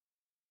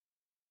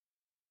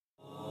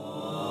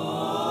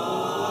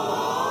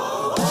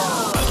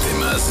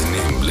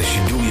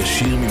לשידור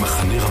ישיר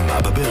ממחנה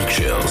רמה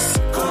בברקשיירס.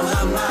 כל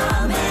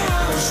רמה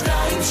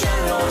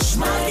 102.3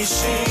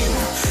 מרגישים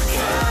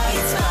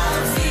קיץ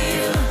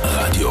באוויר.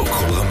 רדיו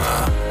כל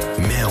רמה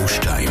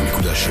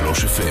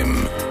 102.3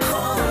 FM.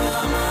 כל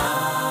רמה.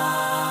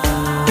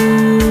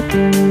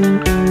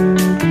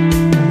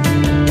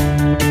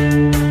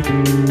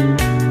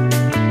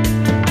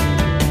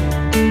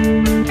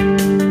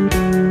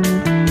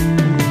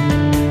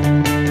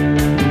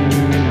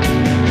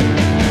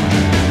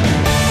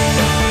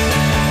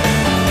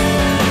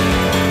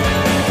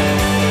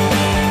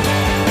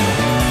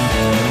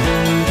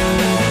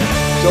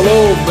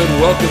 Shalom and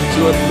welcome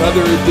to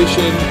another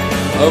edition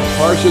of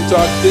Parsha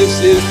Talk. This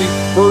is the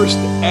first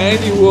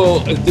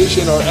annual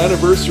edition, our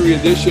anniversary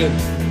edition.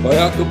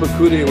 Vayakhel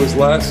Pekudei. It was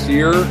last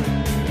year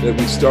that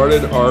we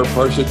started our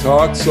Parsha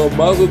Talk. So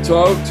Mazel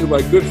Tov to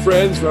my good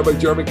friends, Rabbi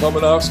Jeremy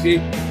Kalmanovsky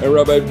and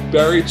Rabbi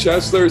Barry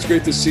Chesler. It's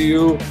great to see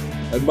you.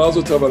 And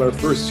Mazel Tov on our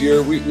first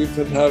year. We've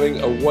been having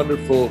a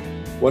wonderful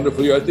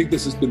year. I think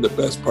this has been the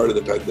best part of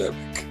the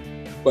pandemic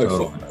by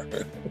far.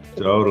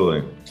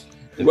 Totally.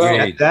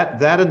 Well,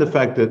 that and the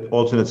fact that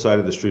alternate side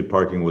of the street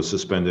parking was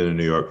suspended in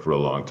New York for a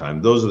long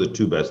time. Those are the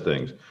two best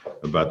things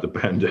about the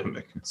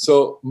pandemic.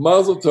 So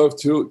Mazel Tov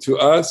to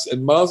us,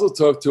 and Mazel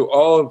Tov to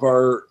all of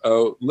our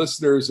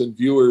listeners and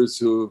viewers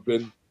who have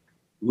been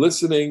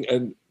listening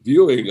and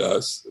viewing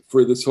us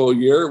for this whole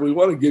year. We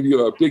want to give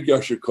you a big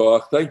Yasher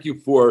Koach. Thank you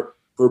for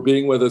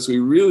being with us. We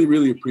really,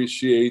 really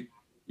appreciate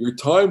your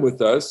time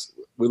with us.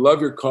 We love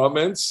your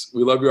comments.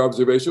 We love your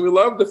observation. We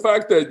love the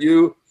fact that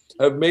you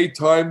have made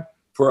time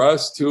for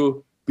us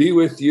to be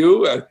with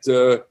you at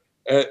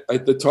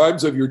the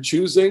times of your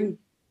choosing,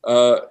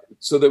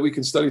 so that we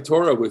can study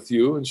Torah with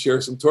you and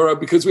share some Torah,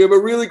 because we have a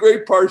really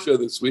great Parsha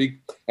this week,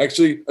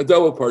 actually a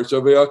double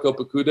Parsha, Vayakhel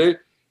Pekudei.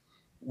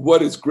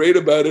 What is great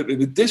about it,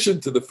 in addition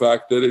to the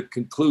fact that it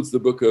concludes the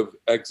book of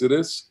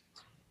Exodus,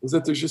 is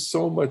that there's just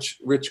so much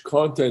rich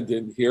content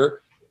in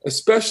here,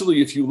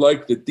 especially if you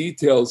like the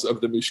details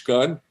of the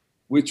Mishkan,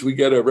 which we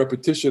get a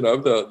repetition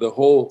of. The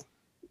whole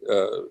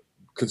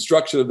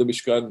construction of the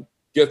Mishkan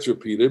gets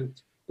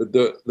repeated, but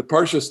the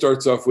parsha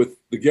starts off with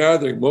the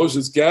gathering.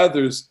 Moses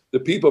gathers the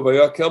people,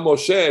 Vayakhel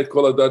Moshe et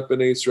kol adat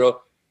bnei Israel,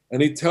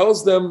 and he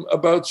tells them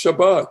about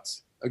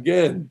Shabbat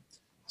again.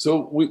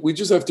 So we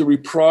just have to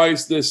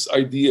reprise this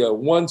idea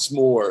once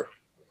more,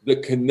 the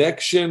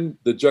connection,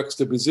 the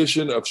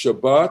juxtaposition of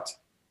Shabbat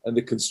and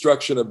the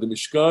construction of the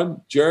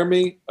Mishkan.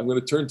 Jeremy, I'm going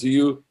to turn to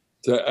you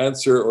to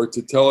answer or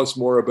to tell us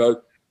more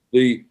about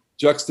the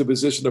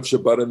juxtaposition of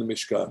Shabbat and the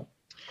Mishkan.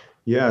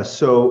 Yeah,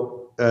 so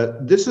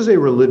this is a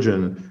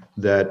religion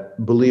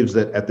that believes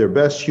that at their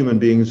best, human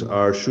beings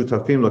are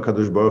shutafim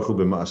lakadosh baruch hu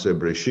b'maaseh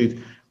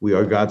breshit. We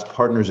are God's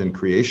partners in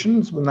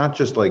creations, but not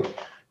just like,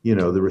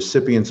 the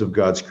recipients of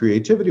God's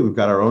creativity. We've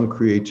got our own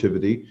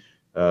creativity.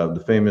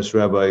 The famous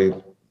Rabbi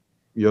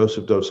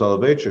Yosef Dov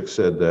Soloveitchik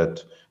said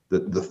that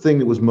the thing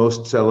that was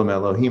most tzelem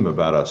Elohim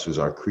about us is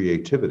our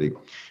creativity.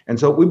 And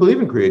so we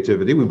believe in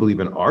creativity. We believe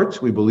in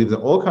art. We believe in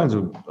all kinds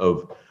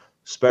of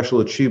special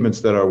achievements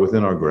that are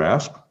within our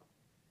grasp.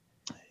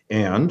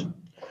 And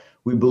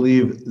we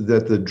believe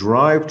that the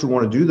drive to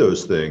want to do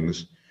those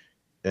things,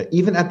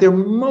 even at their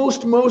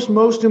most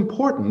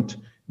important,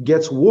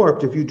 gets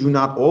warped if you do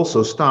not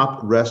also stop,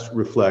 rest,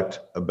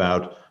 reflect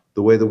about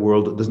the way the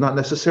world does not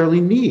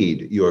necessarily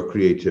need your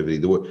creativity.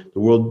 The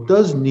world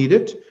does need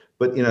it,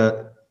 but in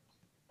a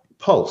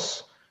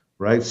pulse,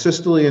 right?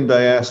 Systole and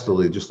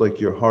diastole, just like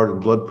your heart and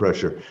blood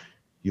pressure.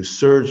 You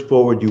surge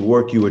forward, you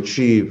work, you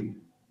achieve,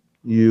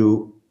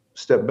 you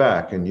step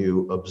back and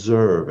you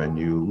observe and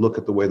you look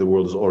at the way the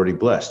world is already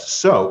blessed.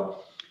 So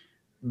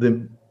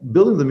the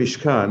building of the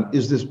Mishkan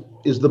is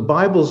the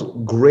Bible's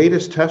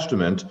greatest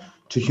testament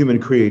to human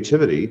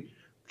creativity,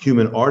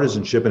 human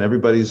artisanship, and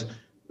everybody's,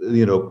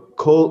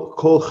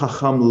 kol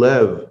chacham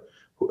lev,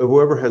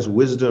 whoever has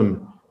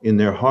wisdom in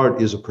their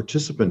heart is a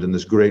participant in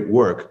this great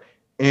work.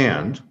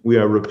 And we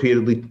are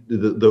repeatedly,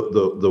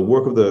 the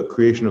work of the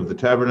creation of the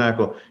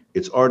tabernacle,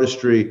 its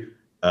artistry,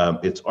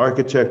 its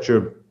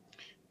architecture,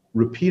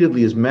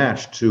 repeatedly is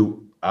matched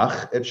to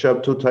ach et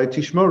shabtotai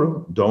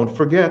tishmoru. Don't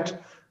forget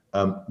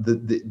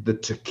the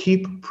to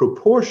keep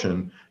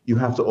proportion. You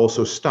have to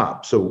also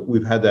stop. So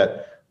we've had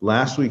that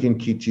last week in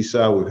Ki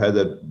Tisa. We've had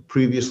that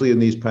previously in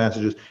these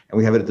passages, and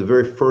we have it at the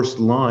very first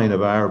line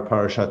of our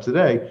parasha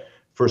today.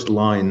 First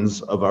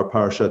lines of our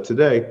parasha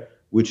today,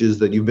 which is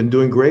that you've been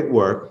doing great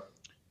work.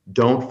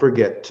 Don't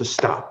forget to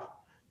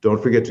stop.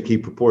 Don't forget to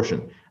keep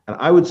proportion. And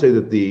I would say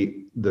that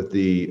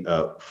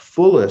the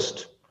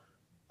fullest.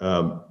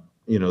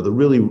 The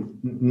really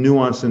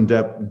nuanced and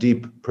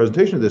deep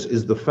presentation of this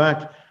is the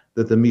fact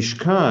that the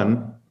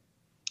Mishkan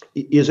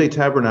is a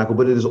tabernacle,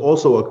 but it is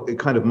also a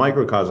kind of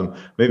microcosm.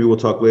 Maybe we'll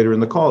talk later in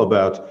the call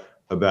about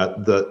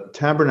the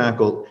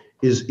tabernacle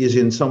is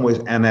in some ways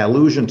an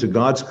allusion to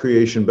God's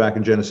creation back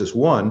in Genesis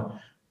 1.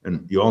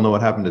 And you all know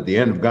what happened at the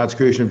end of God's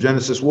creation of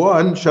Genesis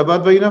 1,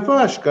 Shabbat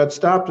v'yinafash, God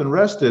stopped and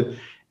rested.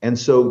 And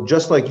so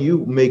just like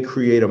you may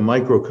create a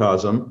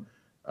microcosm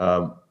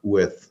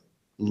with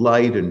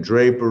light and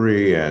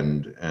drapery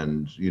and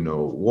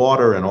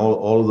water and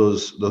all of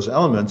those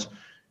elements,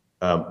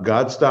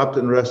 God stopped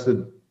and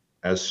rested,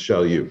 as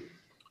shall you.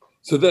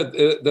 So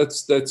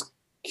that's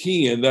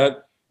key, and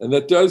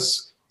that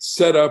does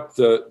set up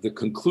the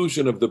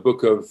conclusion of the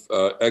book of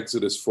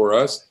Exodus for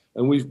us.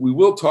 And we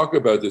will talk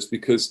about this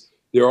because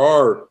there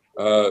are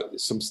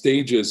some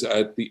stages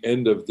at the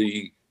end of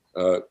the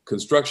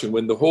construction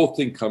when the whole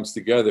thing comes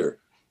together.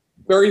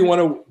 Barry, you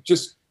want to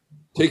just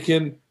take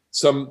in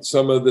some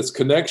of this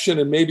connection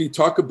and maybe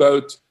talk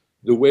about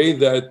the way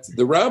that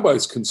the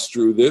rabbis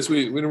construe this?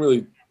 We didn't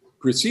really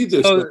precede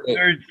this. So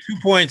there are 2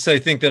 points I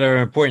think that are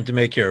important to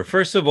make here.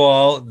 First of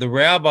all, the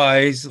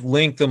rabbis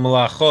link the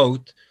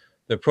malachot,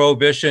 the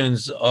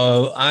prohibitions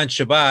on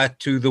Shabbat,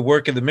 to the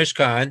work of the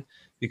Mishkan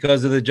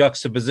because of the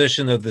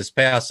juxtaposition of this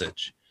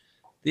passage.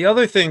 The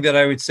other thing that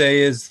I would say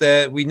is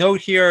that we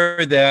note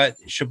here that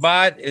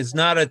Shabbat is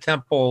not a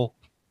temple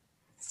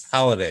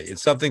holiday.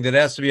 It's something that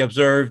has to be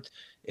observed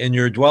in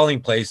your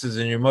dwelling places,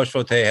 in your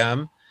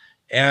moshvotehem.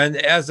 And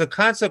as a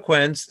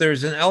consequence,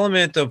 there's an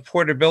element of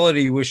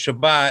portability with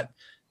Shabbat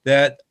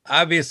that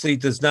obviously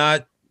does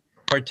not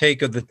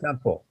partake of the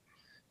temple.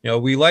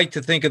 We like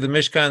to think of the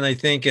Mishkan, I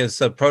think, as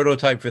a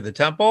prototype for the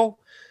temple.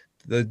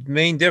 The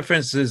main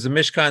difference is the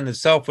Mishkan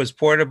itself was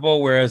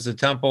portable, whereas the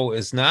temple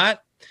is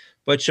not.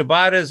 But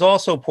Shabbat is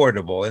also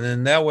portable, and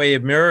in that way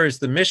it mirrors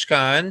the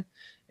Mishkan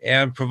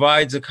and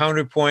provides a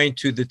counterpoint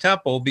to the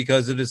temple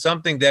because it is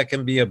something that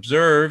can be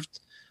observed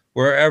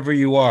wherever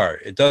you are.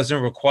 It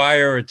doesn't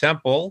require a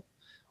temple,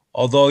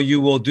 although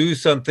you will do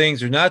some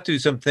things or not do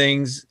some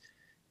things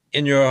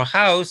in your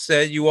house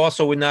that you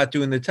also would not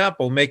do in the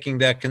temple, making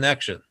that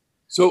connection.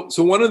 So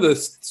one of the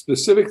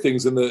specific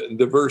things in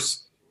the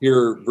verse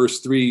here, verse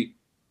 3,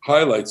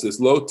 highlights is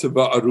Lo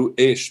teva'aru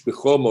esh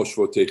b'chol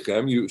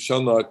moshvotechem, you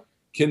shall not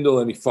kindle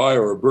any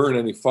fire or burn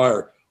any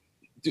fire.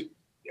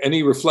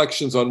 Any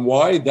reflections on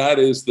why that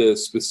is the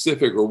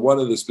specific or one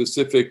of the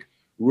specific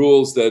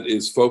rules that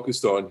is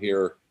focused on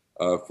here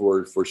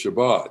for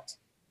Shabbat?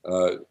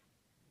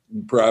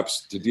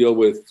 Perhaps to deal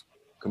with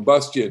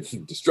combustion,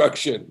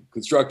 destruction,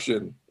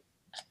 construction.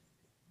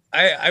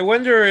 I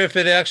wonder if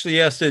it actually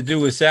has to do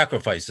with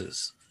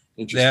sacrifices.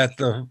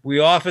 That we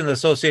often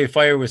associate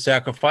fire with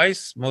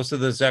sacrifice. Most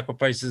of the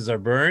sacrifices are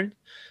burned.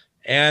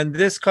 And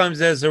this comes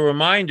as a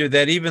reminder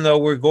that even though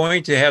we're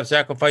going to have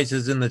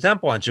sacrifices in the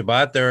temple on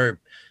Shabbat, they're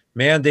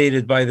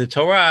mandated by the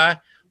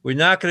Torah, we're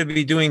not going to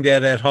be doing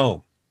that at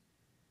home.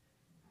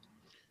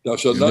 Thou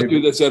shalt not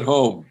do this at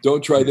home.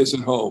 Don't try this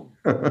at home.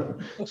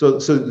 So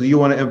you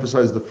want to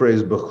emphasize the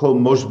phrase "b'chol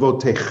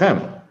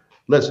moshvotechem."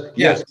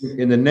 Yes,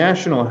 in the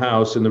national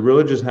house, in the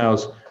religious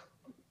house,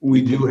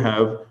 we do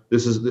have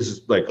this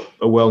is like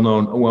a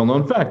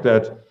well-known fact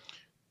that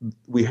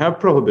we have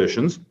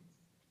prohibitions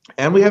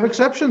and we have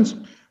exceptions.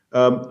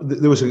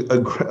 There was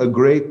a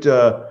great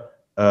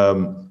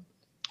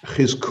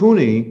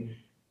Chizkuni,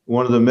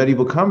 one of the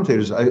medieval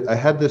commentators. I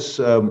had this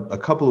a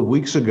couple of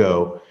weeks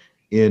ago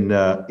in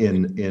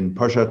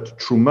Parshat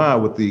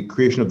Truma with the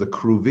creation of the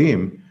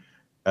Kruvim.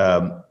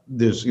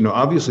 There's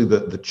obviously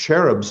the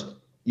cherubs.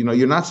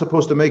 You're not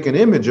supposed to make an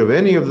image of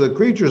any of the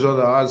creatures in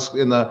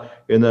the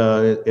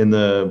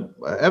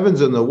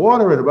heavens and the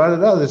water and blah, blah,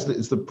 blah.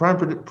 It's the prime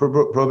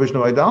prohibition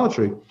of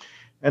idolatry.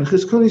 And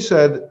Chizkuni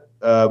said,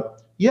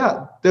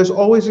 there's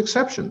always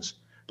exceptions.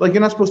 Like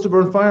you're not supposed to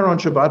burn fire on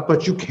Shabbat,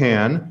 but you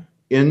can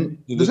in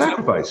the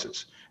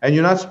sacrifices. And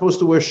you're not supposed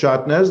to wear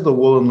shatnez, the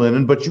wool and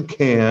linen, but you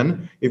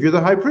can if you're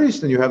the high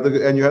priest and you have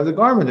the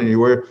garment and you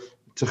wear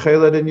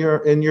techelet in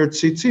your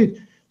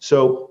tzitzit.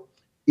 So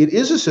it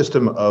is a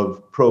system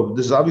of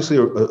this is obviously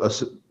a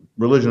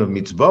religion of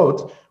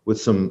mitzvot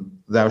with some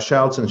thou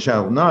shalts and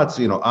shalt nots,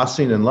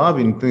 asin and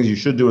lavin, things you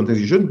should do and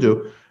things you shouldn't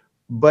do.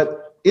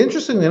 But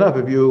interestingly enough,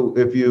 if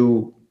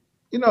you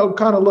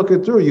kind of look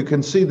it through, you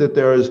can see that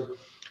there is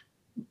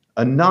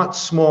a not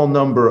small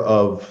number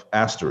of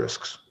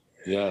asterisks.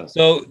 Yeah.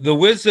 So the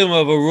wisdom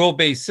of a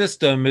rule-based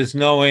system is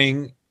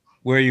knowing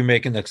where you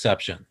make an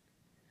exception.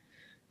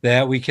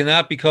 That we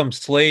cannot become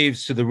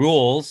slaves to the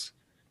rules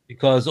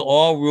because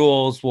all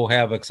rules will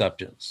have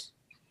exceptions.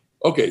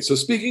 Okay, so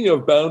speaking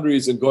of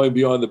boundaries and going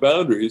beyond the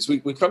boundaries, we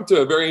come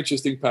to a very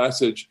interesting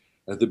passage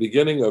at the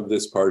beginning of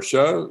this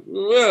parsha,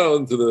 well,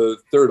 into the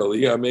third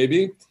aliyah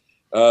maybe.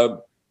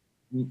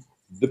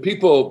 The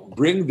people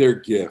bring their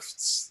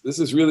gifts. This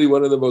is really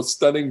one of the most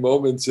stunning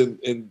moments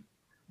in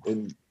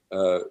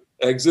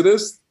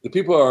Exodus. The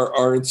people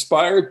are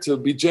inspired to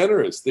be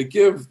generous. They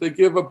give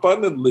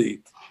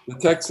abundantly. The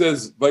text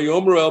says,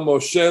 "Vayomer el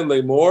Moshe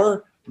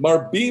lemor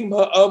marbim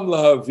ha'am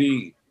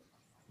lahavi."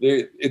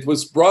 It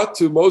was brought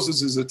to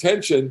Moses'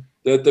 attention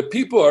that the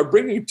people are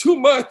bringing too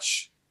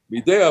much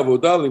midei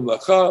avodah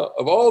limlacha,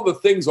 of all the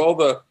things, all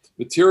the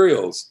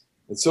materials,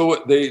 and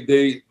so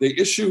they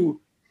issue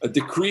a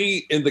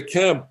decree in the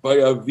camp by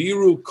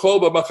aviru kol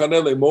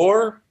b'machane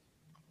lemor.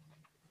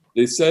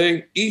 They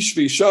say, "Ish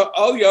v'isha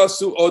al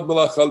yasu od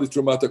malacha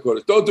litrumat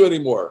hakodesh." Don't do any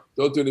more.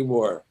 Don't do any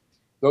more.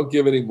 Don't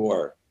give any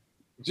more.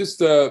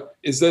 Just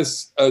is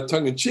this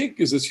tongue in cheek?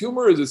 Is this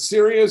humor? Is it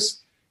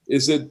serious?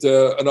 Is it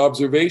an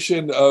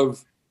observation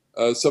of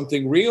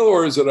something real,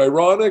 or is it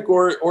ironic,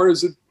 or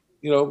is it,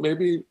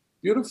 maybe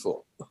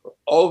beautiful?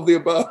 All of the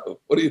above.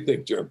 What do you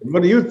think, Jeremy?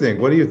 What do you think?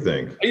 What do you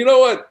think? You know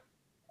what?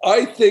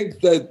 I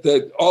think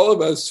that all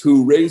of us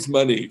who raise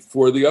money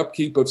for the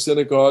upkeep of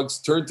synagogues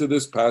turn to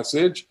this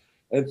passage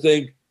and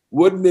think,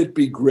 wouldn't it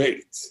be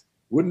great?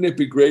 Wouldn't it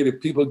be great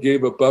if people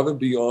gave above and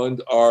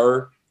beyond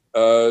our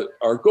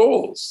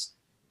goals?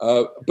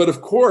 But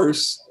of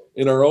course,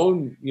 in our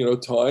own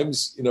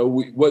times,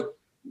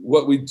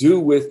 what we do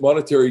with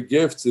monetary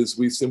gifts is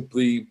we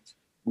simply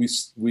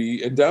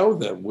we endow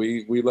them.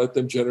 We let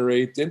them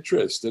generate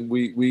interest, and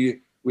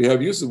we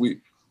have uses.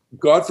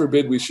 God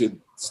forbid we should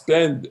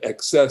spend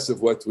excess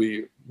of what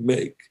we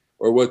make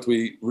or what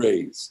we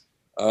raise.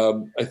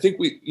 I think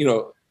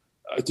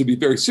to be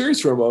very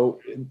serious for a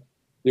moment,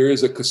 there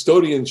is a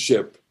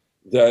custodianship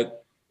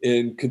that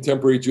in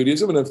contemporary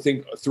Judaism, and I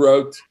think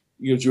throughout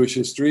Jewish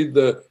history,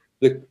 to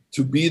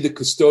be the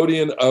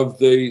custodian of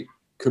the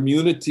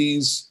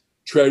community's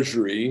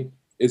treasury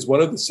is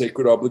one of the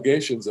sacred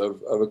obligations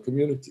of a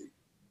community.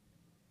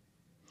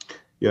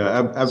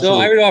 Yeah, absolutely. So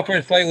I would offer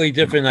a slightly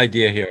different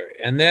idea here,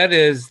 and that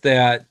is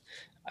that,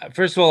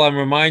 first of all, I'm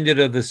reminded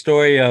of the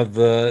story of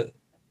the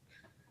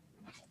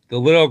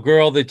little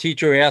girl. The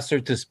teacher asked her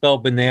to spell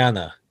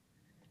banana,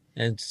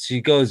 and she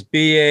goes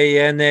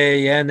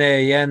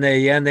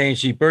B-A-N-A-N-A-N-A-N-A, and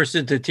she bursts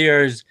into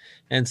tears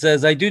and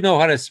says, "I do know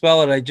how to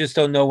spell it. I just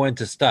don't know when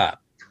to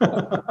stop."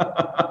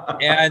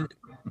 And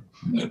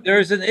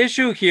there's an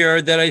issue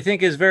here that I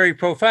think is very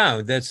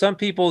profound, that some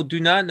people do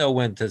not know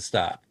when to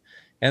stop.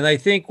 And I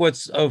think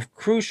what's of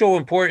crucial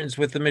importance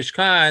with the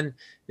Mishkan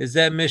is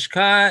that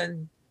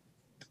Mishkan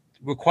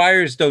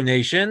requires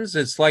donations.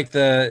 It's like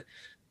the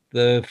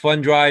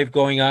fund drive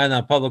going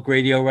on public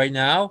radio right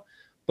now,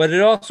 but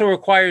it also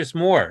requires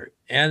more.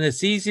 And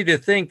it's easy to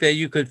think that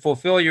you could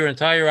fulfill your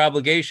entire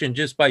obligation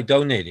just by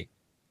donating.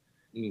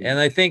 And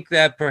I think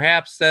that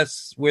perhaps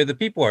that's where the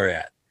people are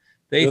at.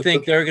 They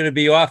think they're going to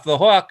be off the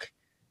hook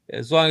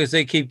as long as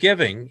they keep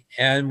giving.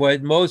 And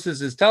what Moses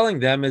is telling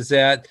them is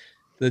that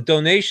the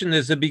donation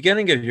is the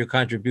beginning of your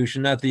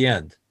contribution, not the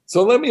end.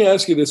 So let me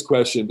ask you this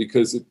question,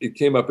 because it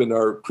came up in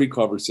our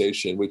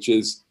pre-conversation, which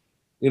is,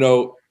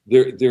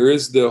 there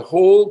is the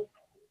whole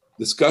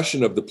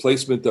discussion of the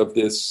placement of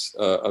this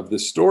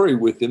story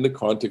within the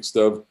context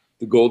of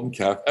the Golden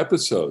Calf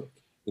episode.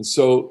 And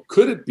so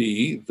could it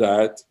be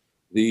that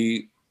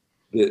the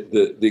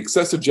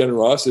excessive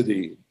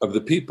generosity of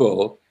the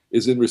people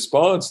is in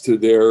response to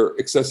their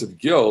excessive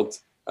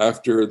guilt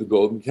after the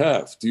Golden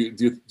Calf?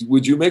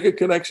 Would you make a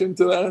connection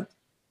to that?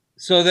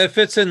 So that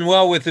fits in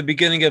well with the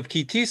beginning of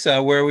Ki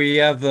Tisa, where we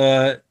have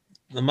the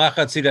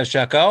Machatzit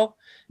Shekel,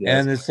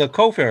 and it's a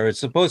kofar. It's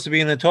supposed to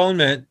be an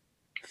atonement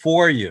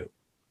for you.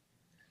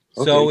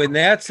 Okay. So in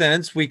that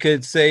sense, we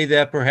could say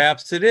that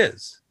perhaps it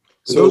is.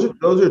 So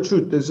those are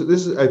true. This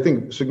is, I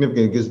think,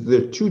 significant because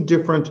there are two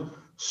different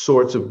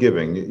sorts of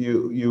giving.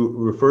 You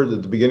referred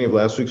at the beginning of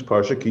last week's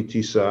Parsha, Ki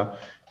Tisa,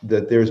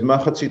 that there's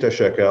Machatzit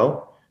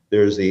Shekel.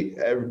 There's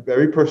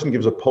every person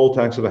gives a poll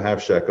tax of a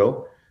half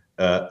shekel.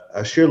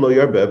 Asher lo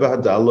yarbeh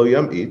v'hadal lo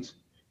yamit.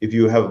 If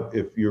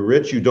you're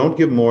rich, you don't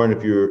give more, and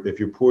if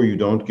you're poor, you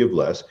don't give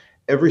less.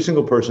 Every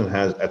single person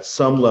has, at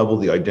some level,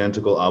 the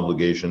identical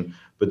obligation.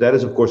 But that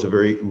is, of course, a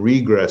very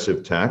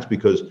regressive tax,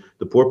 because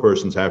the poor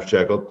person's half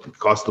shekel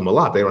costs them a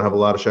lot. They don't have a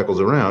lot of shekels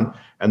around,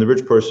 and the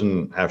rich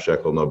person, half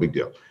shekel, no big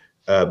deal.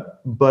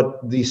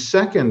 But the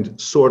second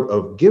sort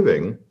of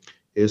giving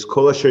is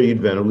kol asher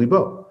yidvenu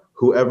libo,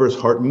 whoever's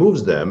heart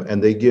moves them,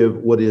 and they give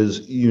what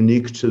is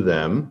unique to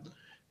them.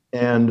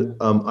 And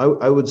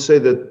I would say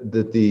that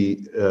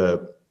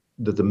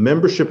the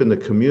membership in the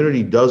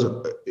community does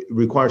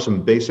require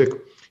some basic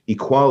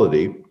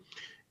equality,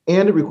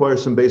 and it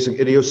requires some basic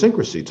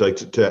idiosyncrasy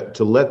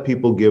to let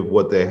people give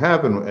what they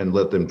have and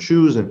let them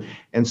choose.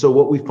 And so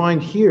what we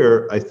find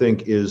here, I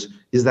think, is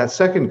that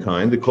second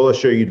kind, the kol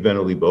asher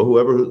yidvenu libo,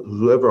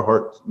 whoever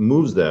heart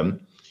moves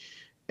them.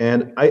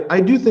 And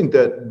I do think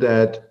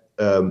that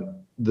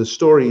the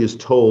story is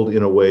told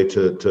in a way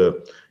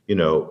to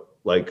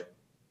like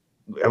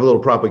have a little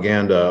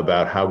propaganda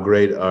about how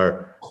great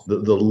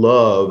the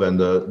love and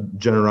the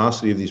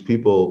generosity of these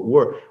people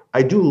were.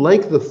 I do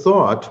like the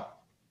thought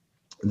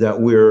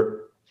that we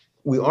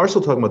are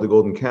still talking about the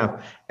Golden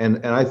Calf,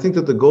 and I think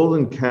that the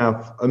Golden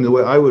Calf, I mean, the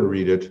way I would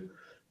read it,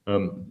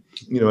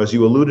 as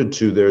you alluded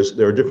to,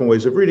 there are different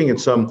ways of reading it.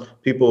 Some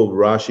people,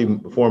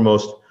 Rashi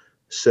foremost,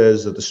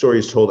 says that the story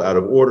is told out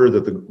of order,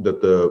 that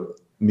the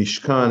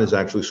Mishkan is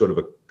actually sort of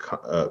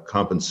a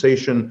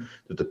compensation,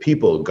 that the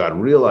people, God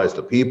realized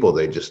the people,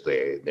 they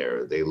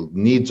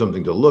need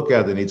something to look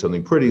at, they need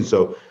something pretty.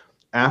 So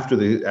after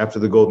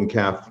the Golden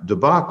Calf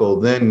debacle,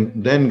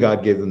 then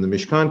God gave them the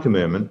Mishkan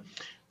commandment.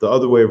 The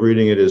other way of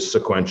reading it is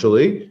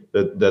sequentially,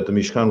 that the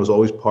Mishkan was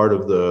always part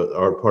of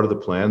the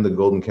plan. The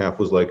Golden Calf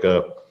was like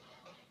a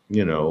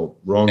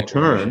wrong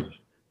turn.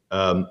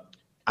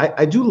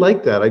 I do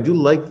like that. I do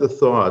like the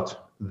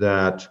thought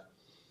that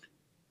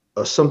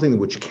something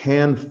which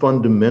can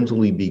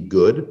fundamentally be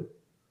good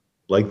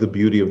like the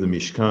beauty of the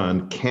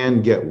Mishkan,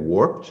 can get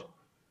warped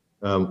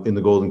in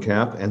the golden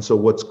calf. And so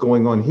what's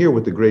going on here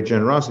with the great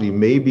generosity,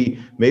 maybe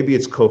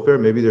it's kofar,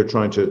 maybe they're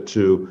trying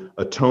to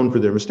atone for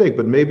their mistake,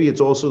 but maybe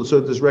it's also so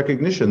this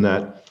recognition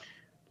that,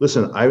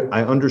 listen,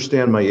 I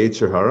understand my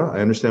Yetzer Hara, I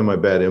understand my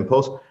bad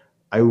impulse.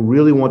 I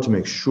really want to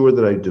make sure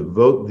that I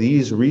devote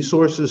these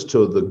resources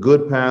to the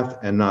good path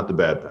and not the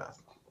bad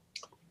path.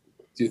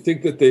 Do you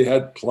think that they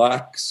had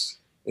plaques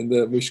in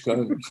the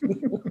Mishkan?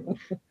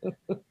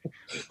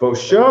 For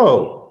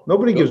sure.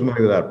 Nobody gives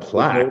money without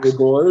plaques.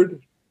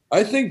 Board.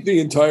 I think the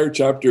entire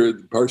chapter,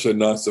 Parsha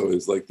Naso,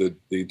 is like the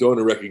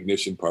donor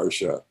recognition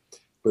Parsha.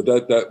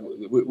 But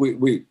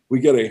we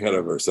get ahead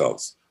of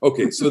ourselves.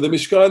 Okay, so the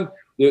Mishkan,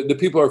 the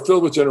people are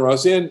filled with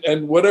generosity,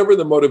 and whatever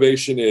the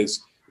motivation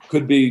is,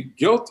 could be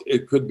guilt,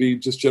 it could be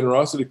just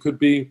generosity,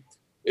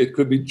 it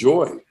could be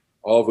joy,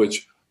 all of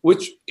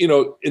which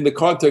in the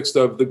context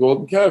of the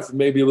golden calf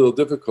may be a little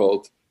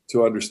difficult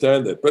to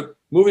understand it. But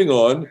moving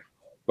on,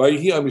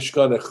 Vayihi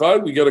Mishkan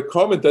Echad, we get a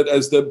comment that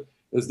as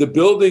the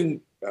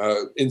building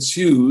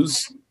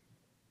ensues,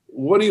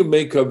 what do you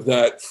make of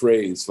that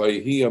phrase,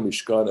 Vayihi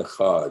Mishkan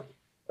Echad?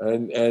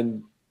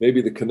 And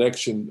maybe the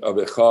connection of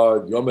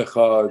Echad, Yom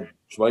Echad,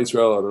 Shema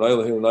Yisrael, Adonai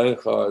Eloheinu Adonai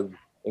Echad,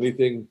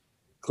 anything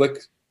click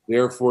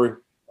there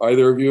for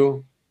either of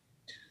you?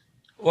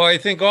 Well, I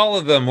think all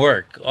of them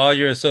work, all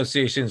your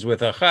associations with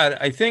Echad.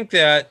 I think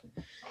that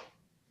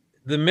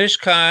the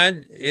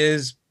Mishkan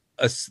is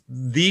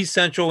the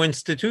central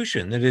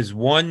institution. It is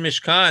one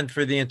Mishkan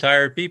for the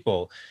entire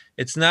people.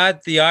 It's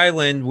not the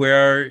island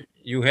where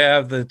you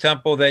have the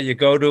temple that you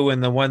go to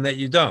and the one that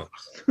you don't.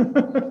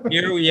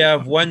 Here we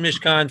have one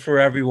Mishkan for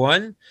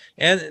everyone.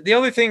 And the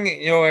other thing,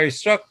 I was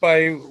struck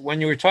by when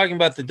you were talking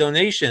about the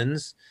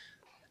donations,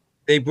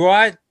 they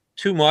brought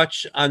too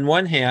much on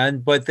one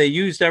hand, but they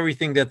used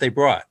everything that they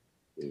brought.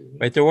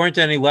 Right? There weren't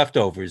any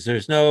leftovers.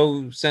 There's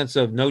no sense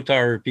of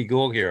notar or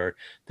pigul here,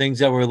 things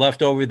that were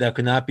left over that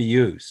could not be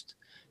used.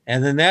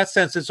 And in that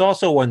sense, it's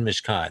also one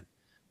Mishkan.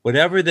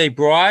 Whatever they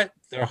brought,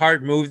 their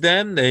heart moved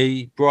them.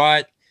 They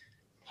brought,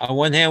 on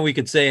one hand, we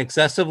could say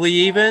excessively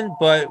even,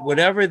 but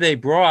whatever they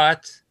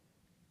brought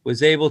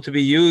was able to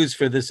be used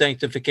for the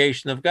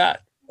sanctification of God.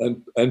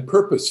 And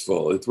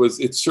purposeful.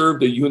 It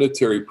served a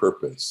unitary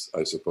purpose,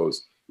 I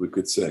suppose we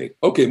could say.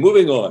 Okay,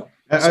 moving on.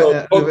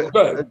 So,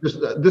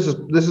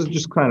 this is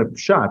just kind of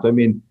shot. I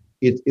mean,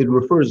 it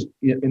refers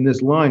in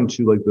this line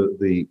to like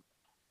the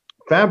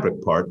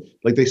fabric part,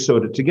 like they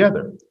sewed it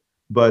together.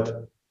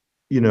 But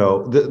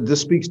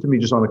this speaks to me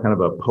just on a kind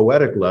of a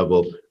poetic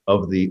level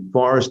of the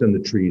forest and the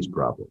trees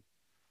problem,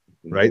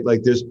 right?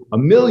 Like there's a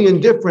million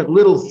different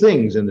little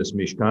things in this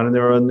Mishkan,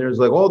 and there's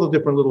like all the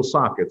different little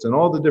sockets and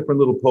all the different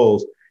little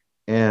poles,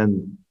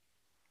 and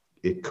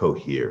it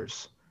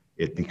coheres.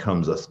 It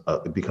becomes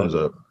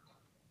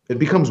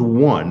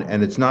one,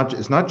 and it's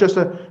not just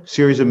a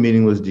series of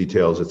meaningless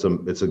details.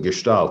 It's a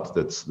gestalt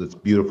that's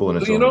beautiful in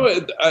its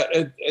own.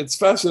 It's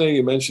fascinating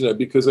you mention that,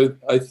 because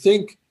I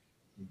think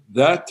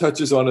that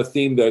touches on a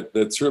theme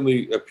that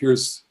certainly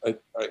appears.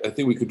 I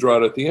think we could draw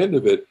it at the end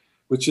of it,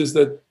 which is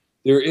that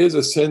there is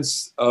a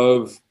sense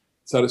of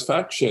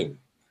satisfaction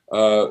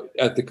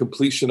at the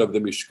completion of the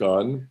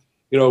Mishkan.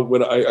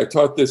 When I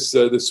taught this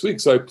week,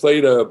 so I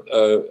played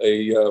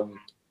a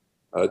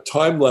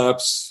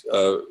time-lapse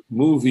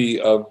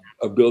movie of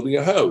building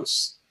a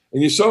house.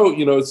 And you saw,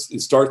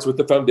 it starts with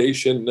the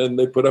foundation, and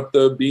they put up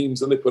the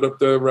beams, and they put up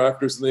the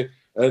rafters,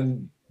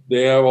 and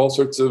they have all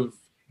sorts of,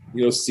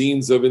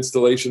 scenes of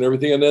installation,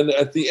 everything. And then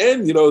at the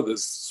end,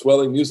 there's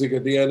swelling music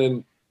at the end,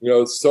 and,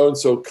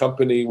 so-and-so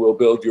company will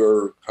build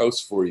your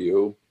house for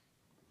you.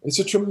 It's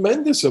a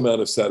tremendous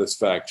amount of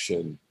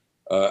satisfaction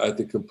at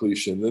the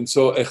completion. And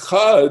so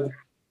Echad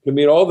can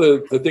mean all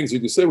the things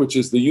you say, which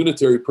is the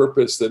unitary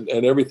purpose and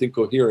everything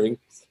cohering.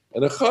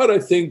 And Echad, I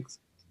think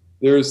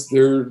there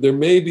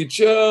may be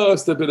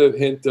just a bit of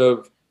hint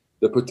of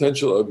the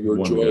potential of your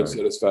joy and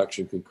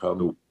satisfaction can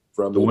come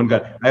from the one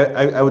guy.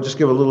 I would just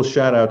give a little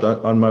shout out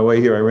on my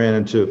way here. I ran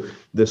into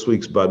this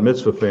week's Bat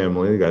Mitzvah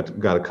family. They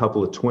got a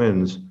couple of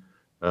twins,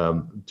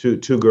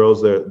 two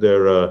girls.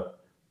 They're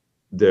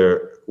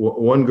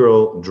one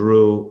girl,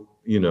 Drew.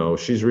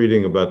 She's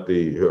reading about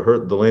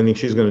the laning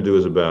she's going to do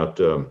is about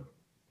the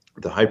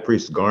high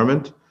priest's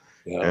garment,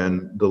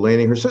 and the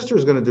laning her sister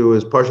is going to do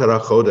is Parshat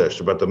HaChodesh,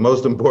 about the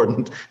most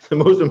important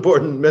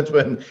mitzvah.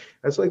 And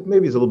it's like,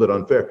 maybe it's a little bit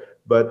unfair,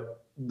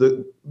 but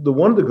the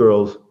one of the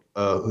girls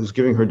who's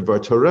giving her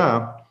Dvar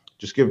Torah,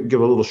 just give a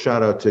little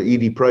shout out to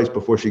Edie Price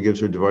before she gives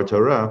her Dvar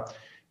Torah.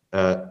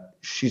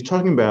 She's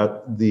talking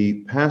about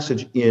the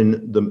passage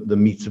in the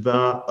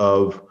mitzvah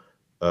of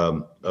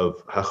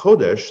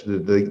HaChodesh,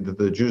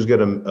 the Jews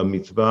get a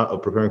mitzvah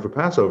of preparing for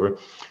Passover.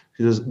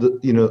 She says,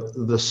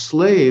 the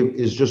slave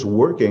is just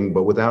working,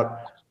 but without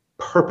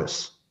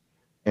purpose.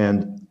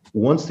 And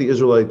once the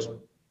Israelites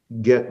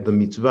get the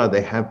mitzvah,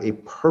 they have a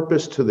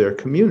purpose to their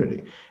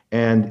community.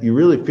 And you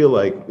really feel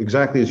like,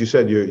 exactly as you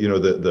said,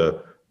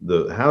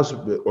 the house,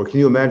 or can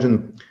you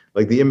imagine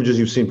like the images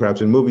you've seen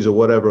perhaps in movies or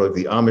whatever, like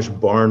the Amish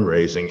barn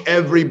raising.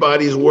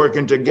 Everybody's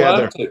working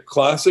together.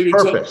 Classic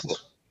example.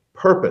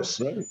 Purpose.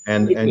 Right.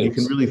 And you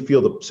can really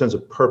feel the sense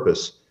of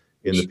purpose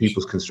in the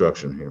people's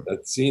construction here.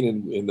 That's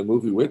seen in the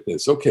movie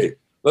Witness. Okay,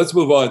 let's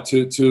move on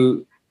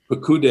to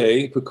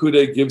Pekudei.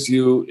 Pekudei gives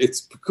you,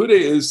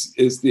 Pekudei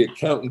is the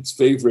accountant's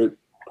favorite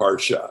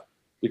parsha,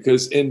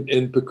 because in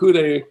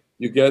Pekudei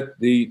you get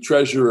the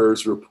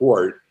treasurer's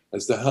report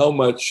as to how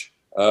much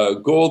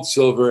gold,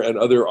 silver, and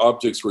other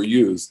objects were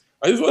used.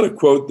 I just want to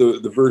quote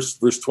the verse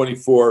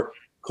 24.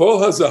 Kol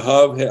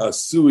hazahav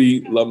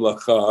he'asui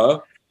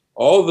lamlacha,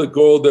 all the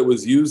gold that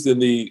was used in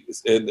the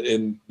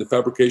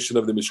fabrication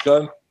of the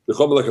Mishkan, the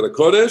Chol Melech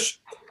HaKodesh,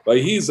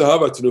 Vayhi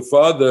zahav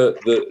atnufa,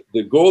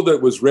 the gold that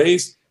was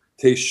raised,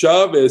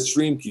 Teshav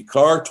esrim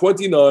kikar,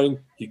 29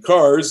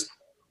 kikars,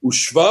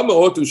 ushva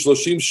maot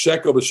ushloshim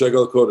shekel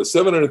b'shekel kodesh,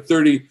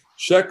 730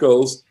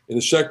 shekels in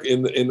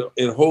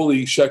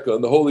holy shekel,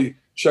 in the holy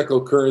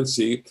shekel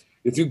currency.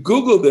 If you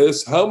Google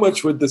this, how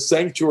much would the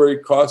sanctuary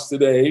cost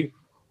today?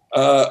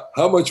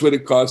 How much would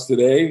it cost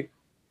today?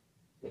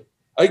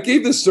 I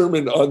gave this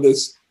sermon on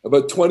this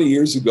about 20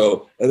 years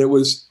ago, and it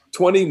was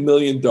 $20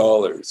 million.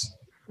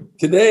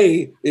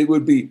 Today, it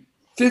would be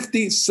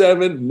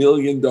 $57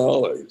 million.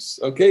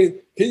 Okay?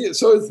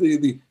 So it's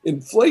the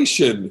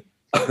inflation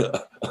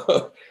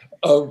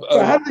of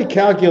how do they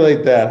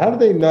calculate that? How do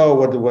they know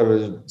what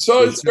it is?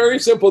 So it's very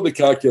simple to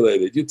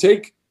calculate it. You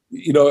take,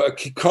 a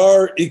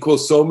kikar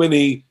equals so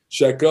many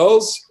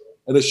shekels,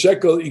 and a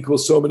shekel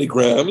equals so many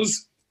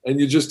grams, and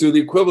you just do the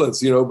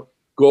equivalence.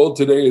 Gold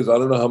today is, I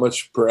don't know how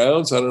much per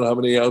ounce, I don't know how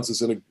many ounces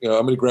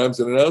how many grams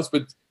in an ounce,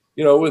 but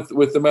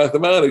with the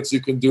mathematics,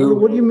 you can do.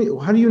 What do you mean?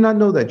 How do you not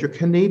know that? You're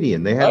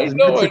Canadian. They have. I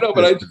know,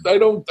 but I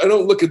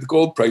don't look at the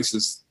gold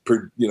prices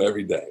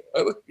every day.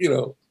 I look,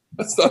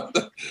 that's not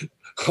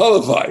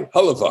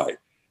halavai.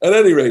 At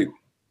any rate,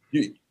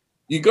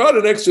 you got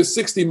an extra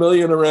 60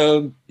 million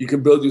around. You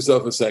can build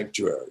yourself a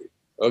sanctuary.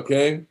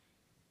 Okay,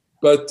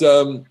 but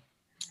and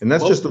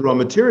that's just the raw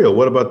material.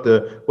 What about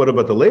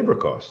the labor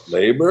costs?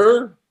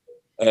 Labor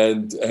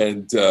and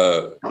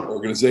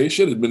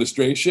organization,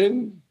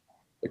 administration,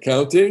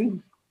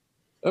 accounting,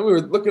 and we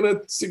were looking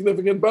at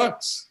significant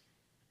bucks.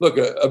 Look,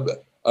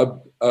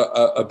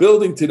 a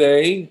building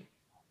today.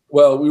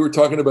 Well, we were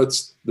talking about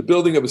the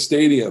building of a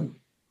stadium.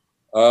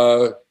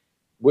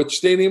 Which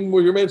stadium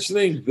were you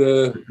mentioning?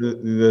 The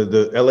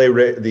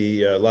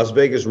Las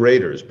Vegas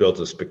Raiders built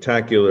a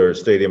spectacular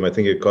stadium. I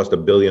think it cost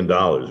 $1 billion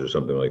or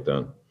something like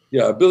that.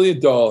 Yeah, $1 billion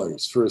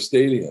for a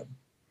stadium.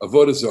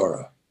 Avodah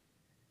Zarah.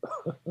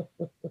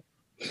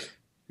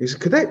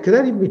 Could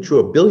that even be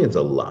true? $1 billion's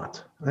a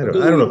lot. I don't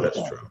know if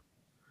that's true.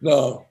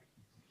 No,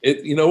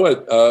 you know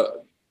what?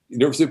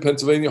 University of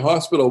Pennsylvania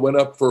Hospital went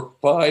up for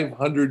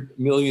 $500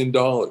 million,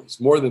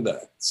 more than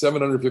that,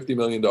 $750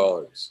 million.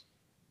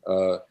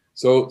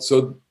 So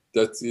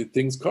that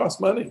things cost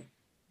money,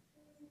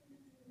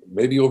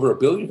 maybe over $1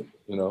 billion.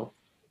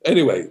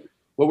 Anyway,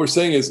 what we're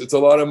saying is it's a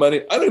lot of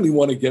money. I don't even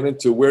want to get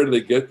into where do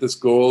they get this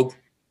gold.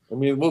 I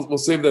mean, we'll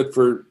save that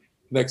for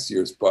next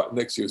year's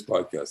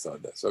podcast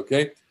on this.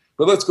 Okay.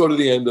 But let's go to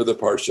the end of the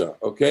parsha,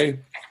 okay?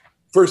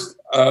 First,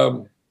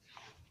 Vayar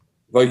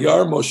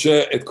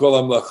Moshe et kol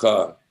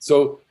hamlacha.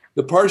 So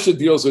the parsha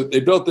deals with, they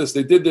built this,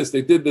 they did this,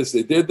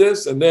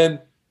 and then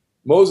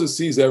Moses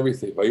sees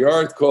everything.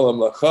 Vayar et kol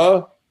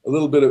hamlacha, a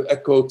little bit of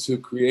echo to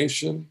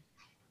creation.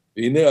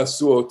 V'hinei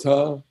asu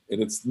ota,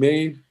 and it's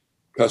made.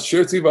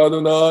 Kasher tziva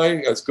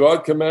Adonai, as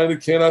God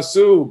commanded, ken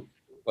asu.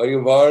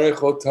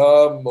 Vayivarech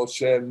ota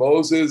Moshe, and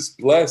Moses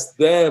blessed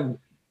them.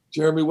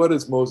 Jeremy, what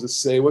does Moses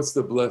say? What's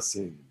the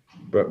blessing?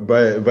 By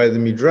the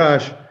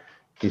Midrash,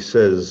 he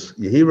says,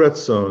 Yehi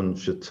ratzon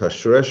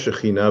shetashresh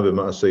shechina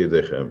b'ma'aseh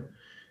yedechem.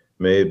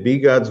 May it be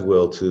God's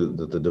will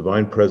that the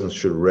divine presence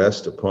should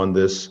rest upon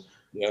this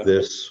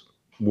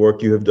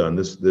work you have done,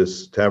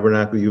 this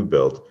tabernacle you've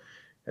built.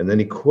 And then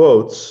he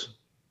quotes,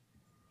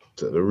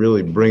 to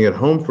really bring it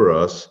home for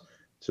us,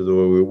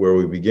 to where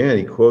we began,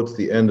 he quotes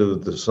the end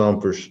of the Psalm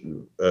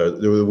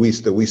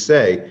that we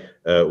say.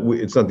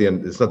 It's not the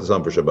end. It's not the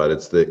Psalm for Shabbat.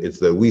 It's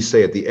the we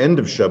say at the end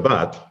of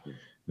Shabbat.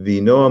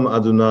 V'noam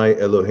Adonai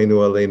Eloheinu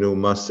aleinu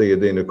maseh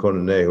yadeinu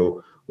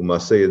konanehu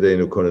umaseh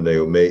yadeinu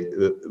konanehu.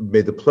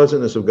 May the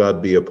pleasantness of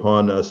God be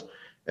upon us,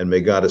 and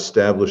may God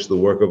establish the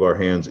work of our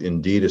hands.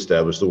 Indeed,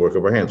 establish the work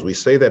of our hands. We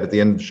say that at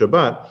the end of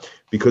Shabbat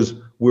because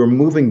we're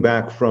moving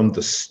back from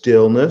the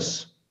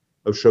stillness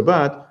of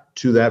Shabbat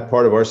to that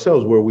part of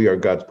ourselves where we are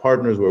God's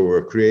partners, where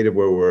we're creative,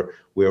 where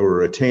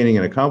we're attaining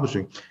and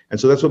accomplishing. And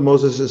so that's what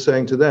Moses is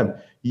saying to them.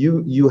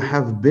 You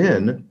have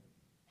been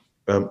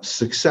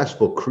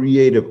successful,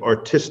 creative,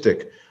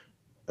 artistic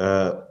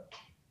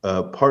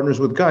partners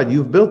with God.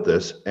 You've built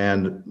this,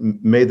 and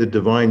may the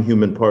divine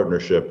human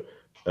partnership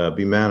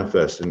be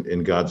manifest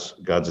in God's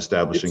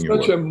establishing your work.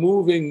 It's such a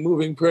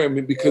moving prayer. I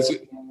mean, because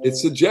it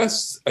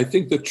suggests, I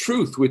think, a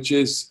truth which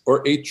is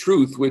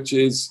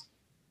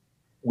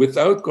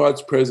without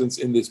God's presence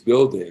in this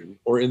building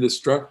or in this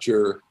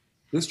structure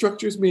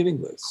is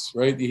meaningless,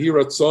 right? Yehi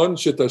ratzon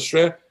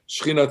shetashre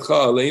shchinatcha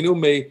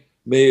aleinu.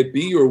 may it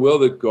be your will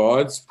that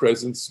God's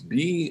presence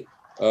be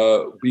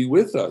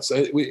with us.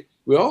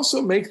 We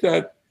also make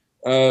that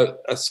a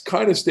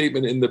kind of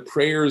statement in the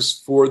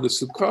prayers for the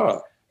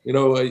Sukkah.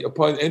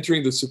 Upon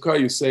entering the Sukkah,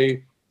 you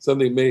say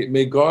something,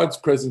 may God's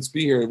presence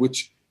be here,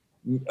 which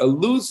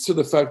alludes to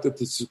the fact that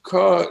the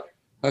Sukkah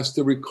has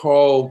to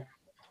recall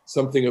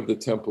something of the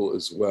temple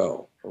as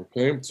well.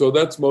 Okay, so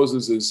that's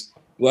Moses'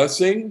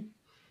 blessing.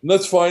 And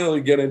let's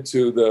finally get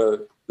into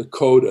the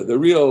coda, the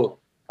real.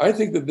 I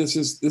think that this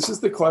is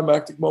the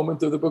climactic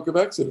moment of the book of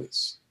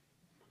Exodus.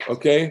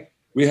 Okay,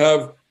 we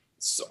have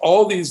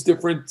all these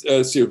different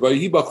it's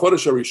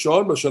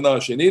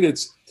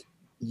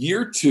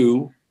year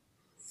 2,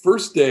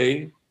 first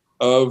day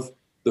of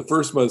the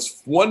first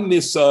month, 1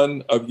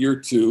 Nisan of year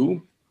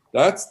 2.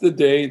 That's the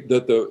day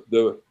that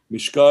the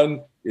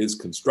Mishkan is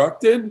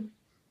constructed.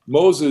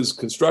 Moses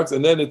constructs,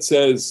 and then it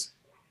says,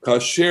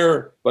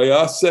 Kasher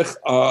Vayasech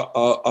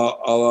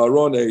al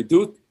Aaron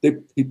Eidut.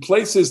 He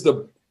places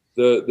the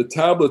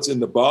tablets in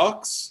the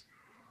box,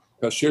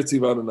 Kasher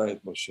Tziva Adonai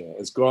et Moshe,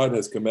 as God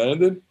has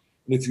commanded.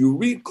 And if you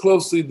read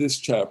closely this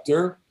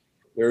chapter,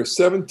 there are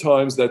 7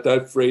 times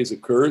that phrase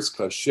occurs,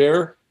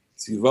 Kasher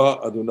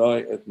Tziva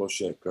Adonai et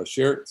Moshe,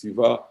 Kasher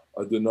Tziva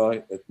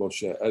Adonai et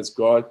Moshe, as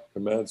God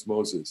commands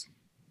Moses.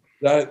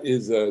 That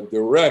is a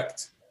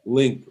direct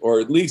link, or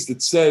at least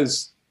it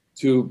says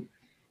to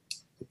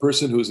the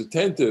person who is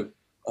attentive,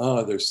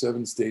 there's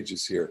 7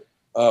 stages here.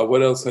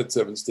 What else had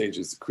 7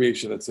 stages? The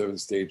creation had 7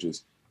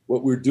 stages.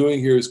 What we're doing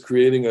here is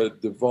creating a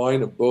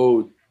divine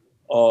abode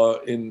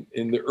in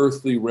the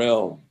earthly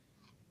realm,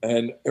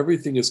 and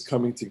everything is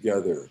coming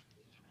together.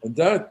 And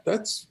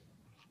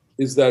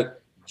is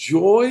that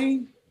joy?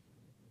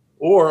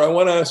 Or I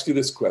want to ask you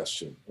this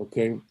question,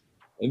 okay?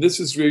 And this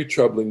is really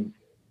troubling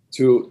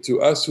to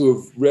us who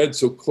have read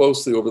so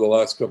closely over the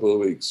last couple of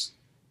weeks.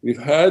 We've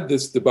had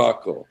this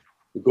debacle,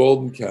 the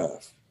golden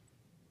calf,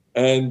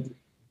 and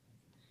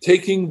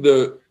taking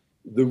the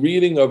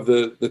reading of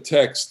the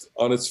text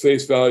on its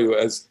face value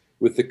as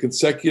with the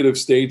consecutive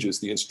stages,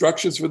 the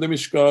instructions for the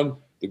Mishkan,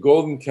 the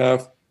golden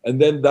calf, and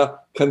then the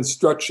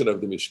construction of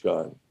the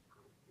Mishkan.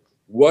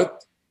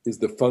 What is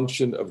the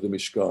function of the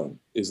Mishkan?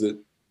 Is it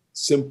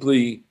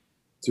simply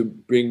to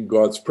bring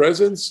God's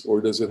presence, or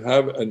does it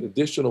have an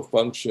additional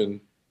function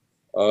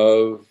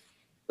of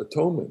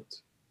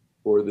atonement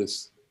for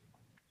this?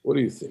 What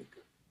do you think,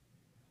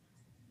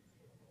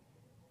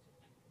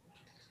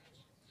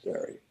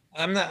 Gary?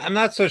 I'm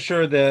not so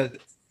sure that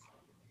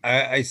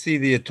I see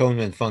the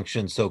atonement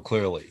function so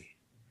clearly.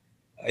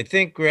 I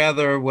think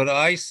rather what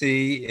I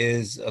see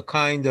is a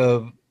kind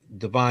of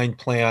divine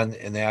plan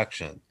in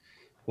action.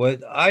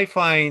 What I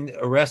find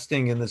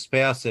arresting in this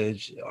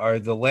passage are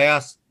the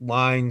last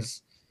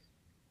lines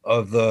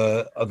of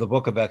the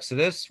book of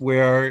Exodus,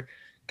 where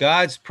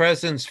God's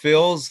presence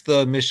fills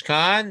the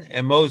Mishkan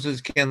and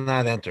Moses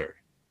cannot enter.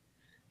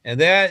 And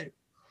that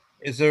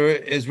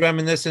is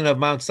reminiscent of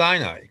Mount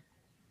Sinai.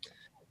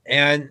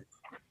 And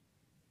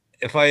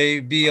if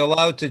I be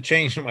allowed to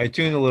change my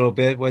tune a little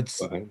bit, what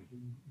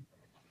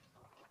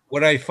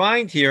I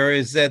find here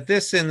is that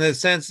this, in a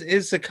sense,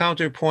 is the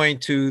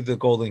counterpoint to the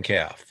golden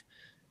calf,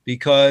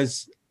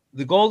 because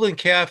the golden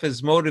calf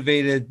is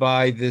motivated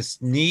by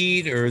this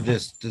need or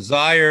this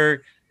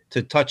desire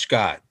to touch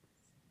God.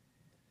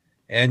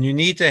 And you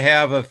need to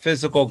have a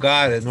physical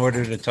God in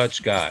order to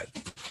touch God.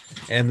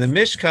 And the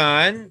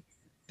Mishkan,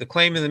 the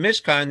claim of the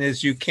Mishkan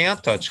is you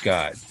can't touch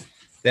God.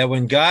 That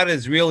when God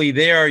is really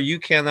there, you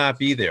cannot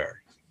be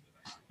there.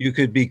 You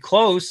could be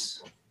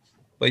close,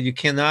 but you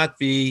cannot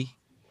be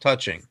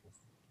touching.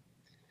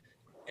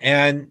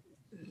 And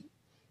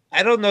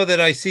I don't know that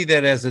I see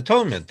that as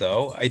atonement,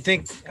 though. I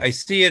think I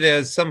see it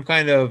as some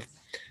kind of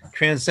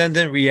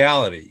transcendent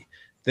reality,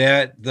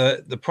 that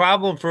the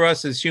problem for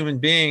us as human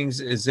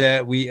beings is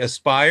that we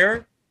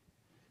aspire,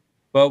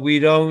 but we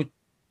don't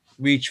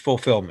reach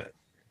fulfillment.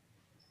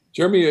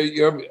 Jeremy,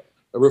 you have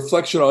a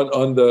reflection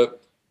on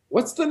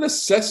what's the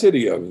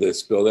necessity of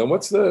this, Bill? And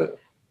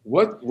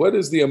what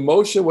is the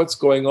emotion? What's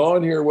going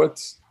on here? Well,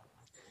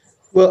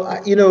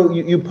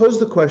 you pose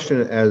the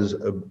question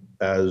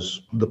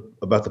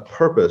about the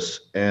purpose,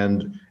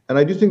 and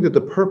I do think that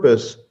the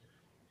purpose,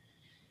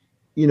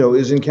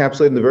 is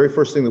encapsulated in the very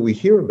first thing that we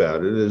hear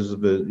about it is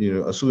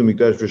Asuli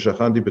Mikdash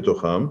v'shachanti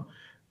b'tocham.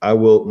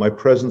 My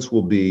presence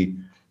will be.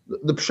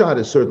 The pshat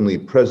is certainly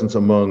presence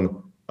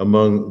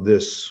among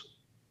this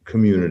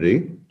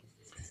community,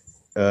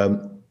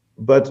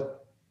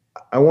 but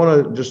I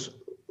want to just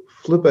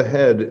flip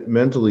ahead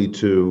mentally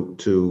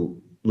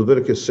to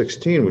Leviticus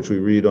 16, which we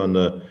read on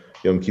the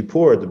Yom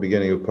Kippur at the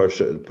beginning of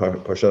Parshat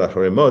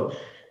Acharei Mot,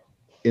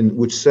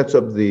 which sets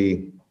up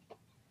the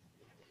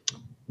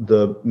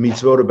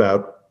mitzvot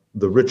about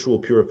the ritual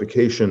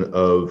purification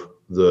of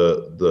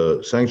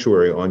the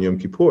sanctuary on Yom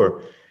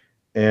Kippur,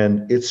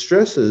 and it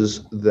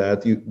stresses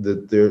that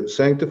they're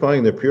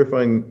sanctifying, they're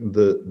purifying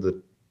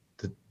the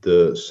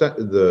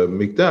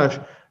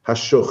mikdash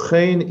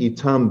hashochen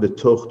itam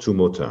betoch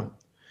tumotam,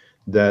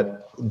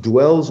 that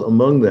dwells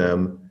among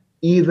them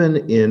even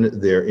in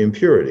their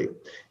impurity.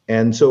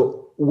 And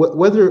so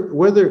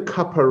whether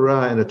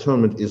kapara and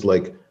atonement is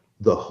like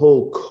the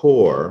whole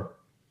core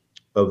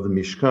of the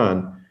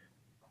Mishkan,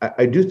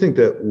 I do think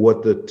that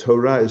what the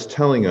Torah is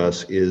telling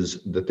us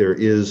is that there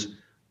is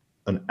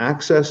an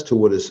access to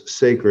what is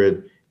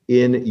sacred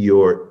in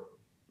your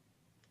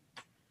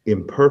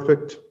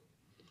imperfect,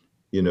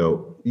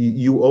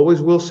 you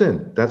always will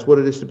sin. That's what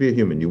it is to be a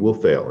human. You will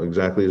fail,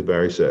 exactly as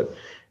Barry said.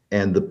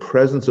 And the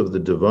presence of the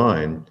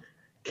divine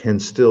can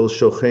still,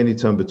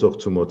 shochenitam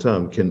b'toch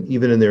tumotam, can,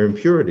 even in their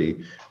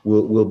impurity,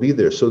 will be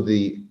there. So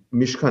the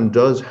Mishkan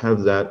does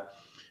have that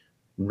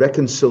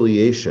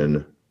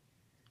reconciliation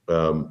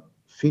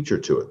feature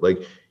to it.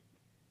 Like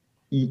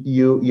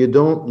you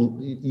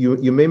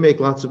may make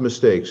lots of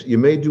mistakes, you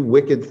may do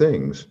wicked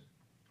things,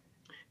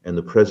 and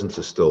the presence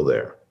is still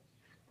there.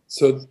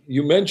 So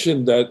you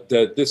mentioned that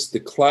the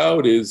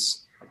cloud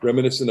is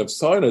reminiscent of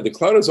Sinai. The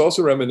cloud is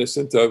also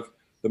reminiscent of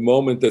the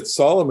moment that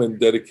Solomon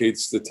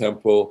dedicates the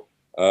temple.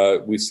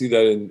 We see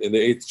that in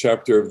the 8th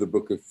chapter of the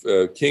book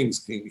of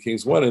Kings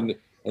 1,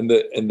 and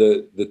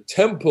the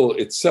temple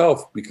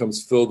itself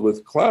becomes filled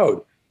with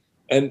cloud.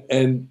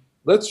 And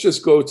let's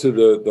just go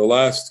to the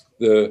last,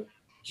 the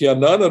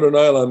Kianan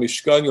Adonai la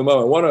Mishkan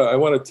Yomam. I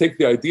want to take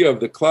the idea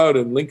of the cloud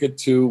and link it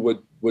to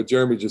what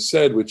Jeremy just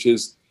said, which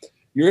is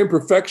your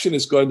imperfection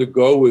is going to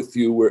go with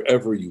you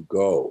wherever you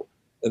go.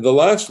 And the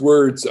last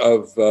words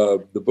of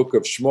the book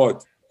of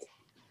Shemot,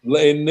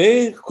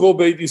 Le'enei kol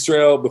beit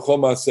Yisrael b'chol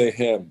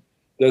ma'asehem,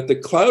 that the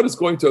cloud is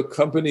going to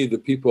accompany the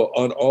people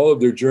on all of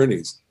their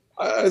journeys.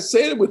 I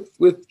say it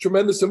with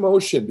tremendous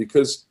emotion,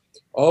 because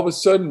all of a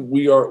sudden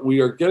we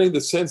are getting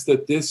the sense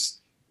that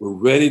we're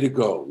ready to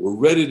go. We're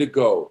ready to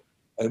go.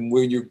 And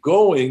when you're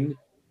going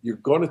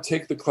to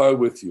take the cloud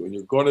with you, and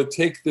you're going to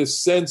take this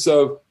sense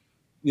of,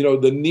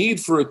 the need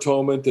for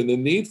atonement and the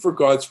need for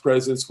God's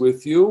presence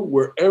with you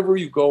wherever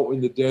you go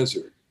in the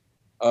desert.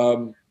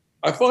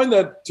 I find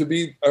that to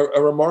be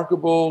a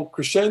remarkable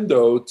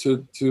crescendo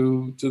to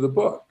the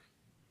book.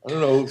 I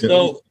don't know.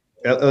 So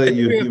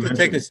you have to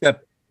take a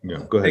step.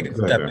 Yeah, go ahead. Take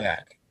a step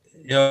back.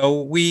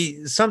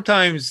 We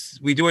sometimes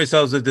do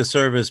ourselves a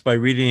disservice by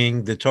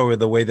reading the Torah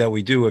the way that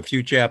we do, a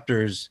few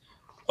chapters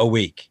a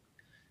week.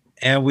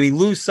 And we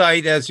lose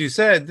sight, as you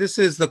said, this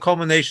is the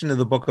culmination of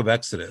the book of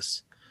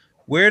Exodus.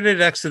 Where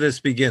did Exodus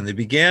begin? It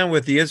began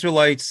with the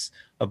Israelites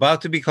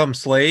about to become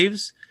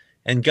slaves,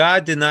 and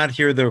God did not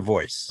hear their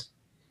voice.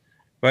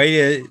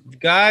 Right?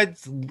 God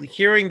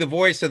hearing the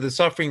voice of the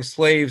suffering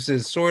slaves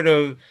is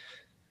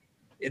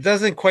it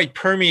doesn't quite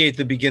permeate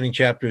the beginning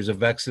chapters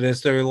of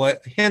Exodus. There are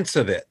hints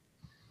of it.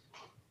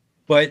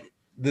 But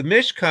the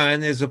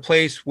Mishkan is a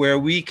place where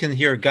we can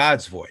hear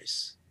God's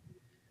voice.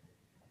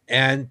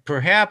 And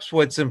perhaps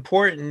what's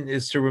important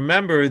is to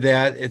remember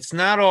that it's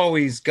not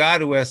always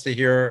God who has to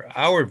hear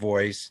our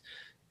voice.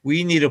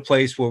 We need a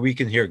place where we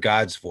can hear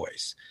God's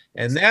voice.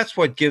 And that's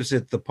what gives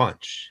it the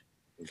punch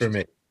for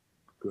me.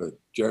 Good.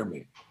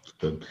 Jeremy.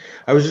 Good.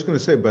 I was just going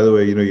to say, by the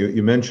way,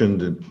 you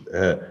mentioned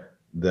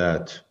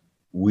that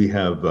we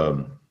have,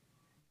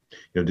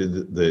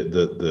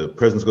 the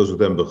presence goes with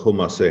them, b'chol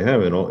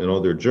ma'asehem, in all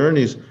their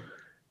journeys.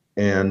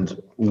 And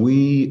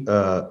we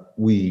are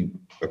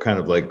kind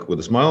of like with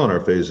a smile on our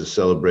faces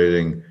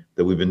celebrating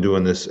that we've been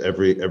doing this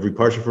every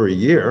parsha for a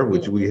year,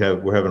 which we're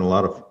having a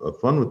lot of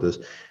fun with this.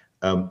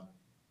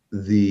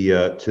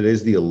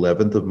 Today's the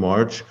 11th of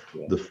March.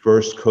 Yeah. The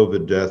first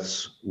COVID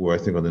deaths were, I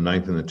think, on the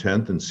 9th and the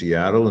 10th in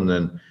Seattle, and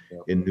then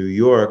in New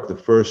York, the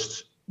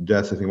first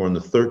deaths, I think, were on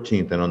the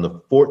 13th, and on the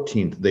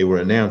 14th they were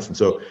announced. And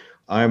so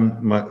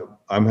I'm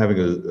having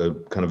a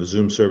kind of a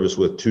Zoom service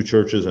with two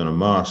churches and a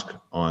mosque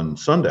on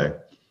Sunday.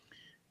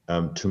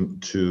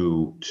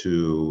 To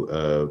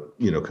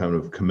kind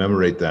of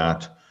commemorate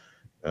that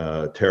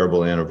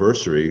terrible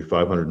anniversary,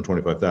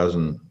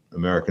 525,000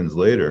 Americans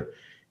later.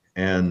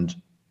 And,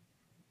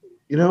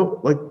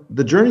 like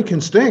the journey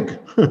can stink.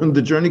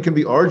 The journey can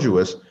be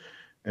arduous,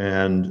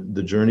 and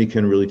the journey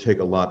can really take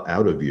a lot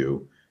out of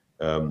you,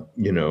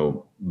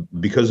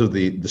 because of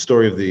the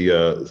story of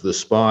the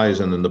spies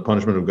and then the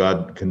punishment of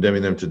God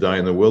condemning them to die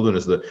in the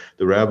wilderness. The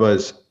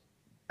rabbis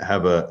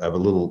have a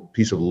little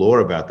piece of lore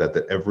about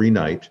that every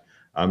night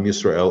Am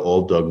Yisrael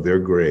all dug their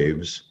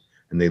graves,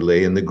 and they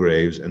lay in the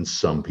graves, and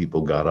some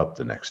people got up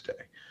the next day.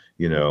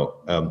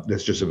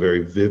 That's just a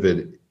very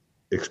vivid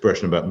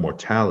expression about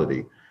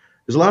mortality.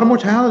 There's a lot of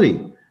mortality,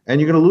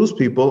 and you're going to lose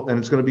people, and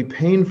it's going to be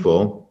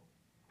painful,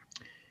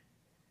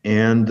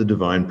 and the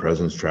divine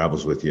presence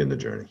travels with you in the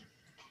journey.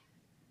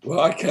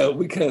 Well,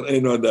 we can't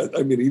end on that.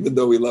 I mean, even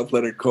though we love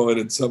Leonard Cohen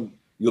and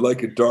you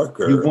like it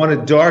darker. You want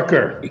it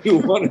darker. You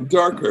want it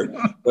darker,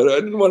 but I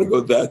didn't want to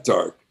go that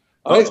dark.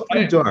 It's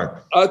pretty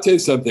dark. I'll tell you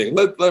something.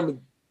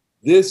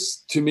 This,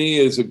 to me,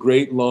 is a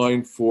great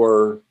line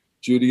for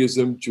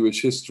Judaism,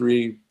 Jewish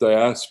history,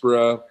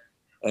 diaspora,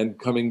 and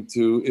coming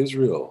to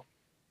Israel.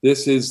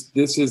 This is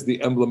the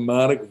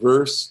emblematic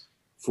verse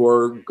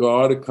for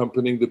God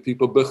accompanying the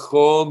people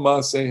b'chol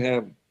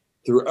ma'asehem,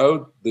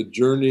 throughout the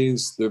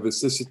journeys, the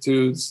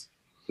vicissitudes,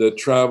 the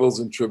travels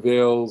and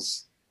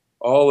travails,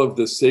 all of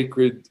the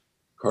sacred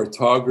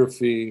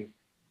cartography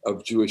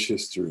of Jewish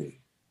history.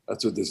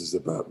 That's what this is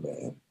about,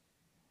 man.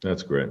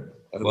 That's great.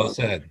 Well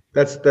said.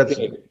 That's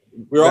Okay.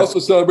 We're also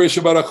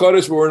celebrating Shabbat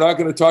HaChodesh, but we're not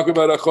going to talk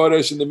about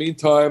HaChodesh. In the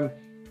meantime,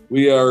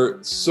 we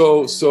are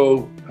so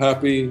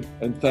happy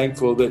and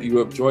thankful that you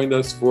have joined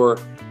us for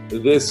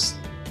this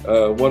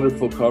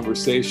wonderful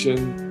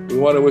conversation. We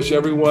want to wish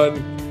everyone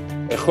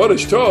a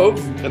Chodesh Tov,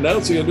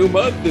 announcing a new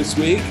month this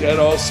week, and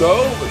also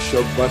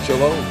Shabbat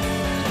Shalom.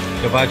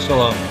 Shabbat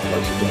Shalom.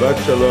 Shabbat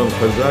Shalom.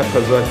 Chazak,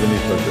 chazak,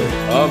 v'nitchazek.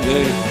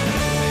 Amen.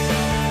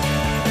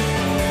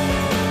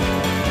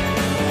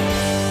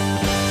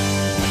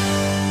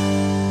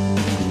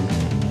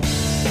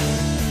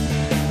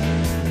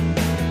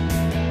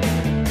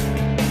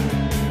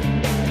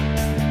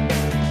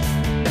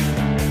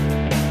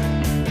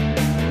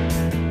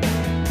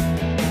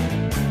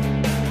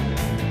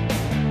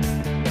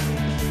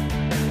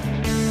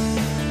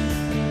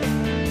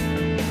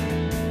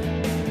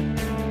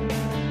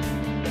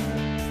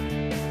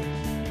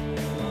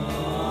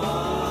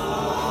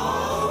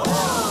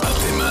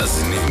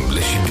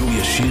 לשידור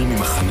ישיר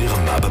ממחנה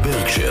רמה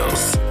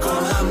בברקשיירס. כל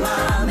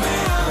רמה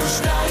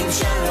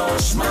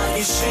 102.3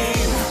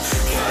 מרגישים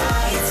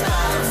קיץ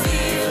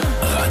באוויר.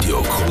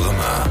 רדיו כל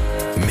רמה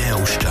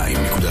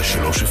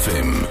 102.3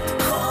 FM.